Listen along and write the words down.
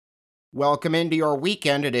Welcome into your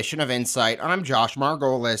weekend edition of Insight. I'm Josh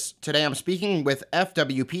Margolis. Today I'm speaking with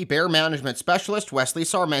FWP Bear Management Specialist Wesley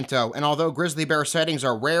Sarmento, and although grizzly bear sightings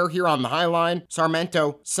are rare here on the High Line,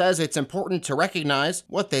 Sarmento says it's important to recognize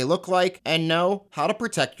what they look like and know how to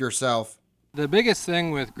protect yourself. The biggest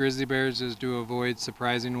thing with grizzly bears is to avoid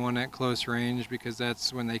surprising one at close range because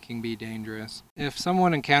that's when they can be dangerous. If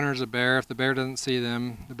someone encounters a bear, if the bear doesn't see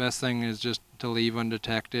them, the best thing is just to leave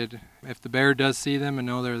undetected. If the bear does see them and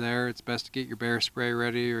know they're there, it's best to get your bear spray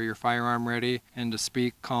ready or your firearm ready and to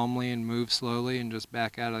speak calmly and move slowly and just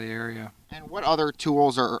back out of the area. And what other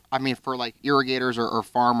tools for like irrigators or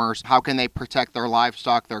farmers, how can they protect their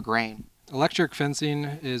livestock, their grain? Electric fencing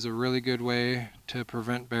is a really good way to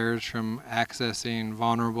prevent bears from accessing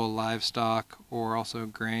vulnerable livestock or also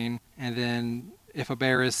grain. And then if a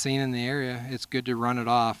bear is seen in the area, it's good to run it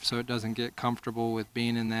off so it doesn't get comfortable with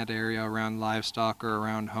being in that area around livestock or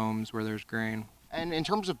around homes where there's grain. And in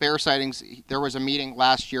terms of bear sightings, there was a meeting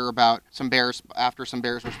last year about some bears, after some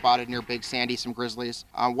bears were spotted near Big Sandy, some grizzlies.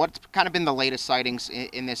 What's kind of been the latest sightings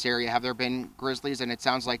in this area? Have there been grizzlies? And it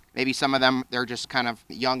sounds like maybe some of them, they're just kind of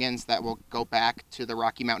youngins that will go back to the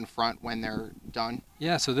Rocky Mountain front when they're done.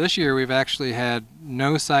 Yeah, so this year we've actually had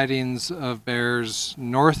no sightings of bears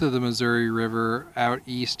north of the Missouri River out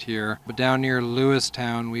east here, but down near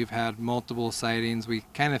Lewistown we've had multiple sightings. We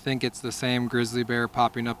kind of think it's the same grizzly bear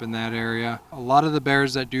popping up in that area. A lot of the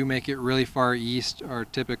bears that do make it really far east are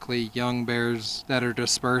typically young bears that are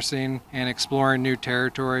dispersing and exploring new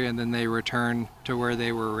territory, and then they return to where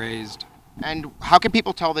they were raised. And how can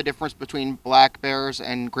people tell the difference between black bears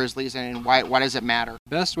and grizzlies, and why does it matter?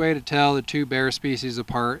 Best way to tell the two bear species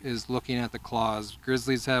apart is looking at the claws.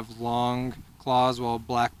 Grizzlies have long claws while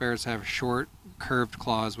black bears have short, curved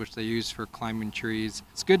claws, which they use for climbing trees.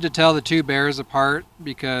 It's good to tell the two bears apart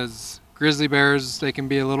because grizzly bears, they can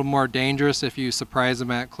be a little more dangerous if you surprise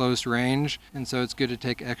them at close range, and so it's good to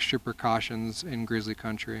take extra precautions in grizzly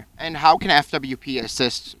country. And how can FWP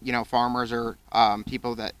assist, farmers or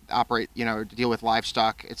people that operate, deal with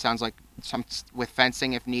livestock? It sounds like some with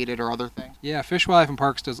fencing if needed or other things. Yeah, Fish, Wildlife, and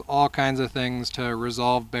Parks does all kinds of things to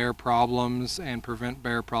resolve bear problems and prevent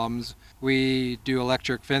bear problems. We do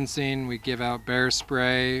electric fencing, we give out bear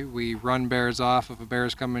spray, we run bears off if a bear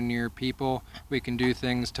is coming near people. We can do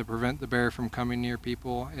things to prevent the bear from coming near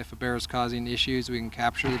people. If a bear is causing issues, we can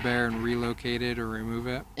capture the bear and relocate it or remove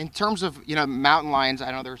it. In terms of, mountain lions,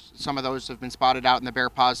 I know there's some of those have been spotted out in the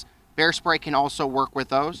bear paws. Bear spray can also work with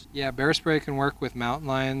those? Yeah, bear spray can work with mountain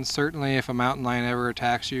lions. Certainly if a mountain lion ever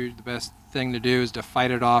attacks you, the best thing to do is to fight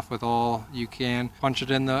it off with all you can. Punch it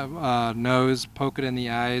in the nose, poke it in the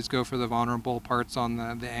eyes, go for the vulnerable parts on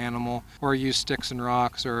the animal, or use sticks and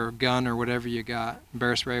rocks or a gun or whatever you got.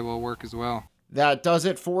 Bear spray will work as well. That does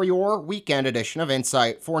it for your weekend edition of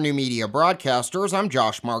Insight. For New Media Broadcasters, I'm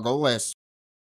Josh Margolis.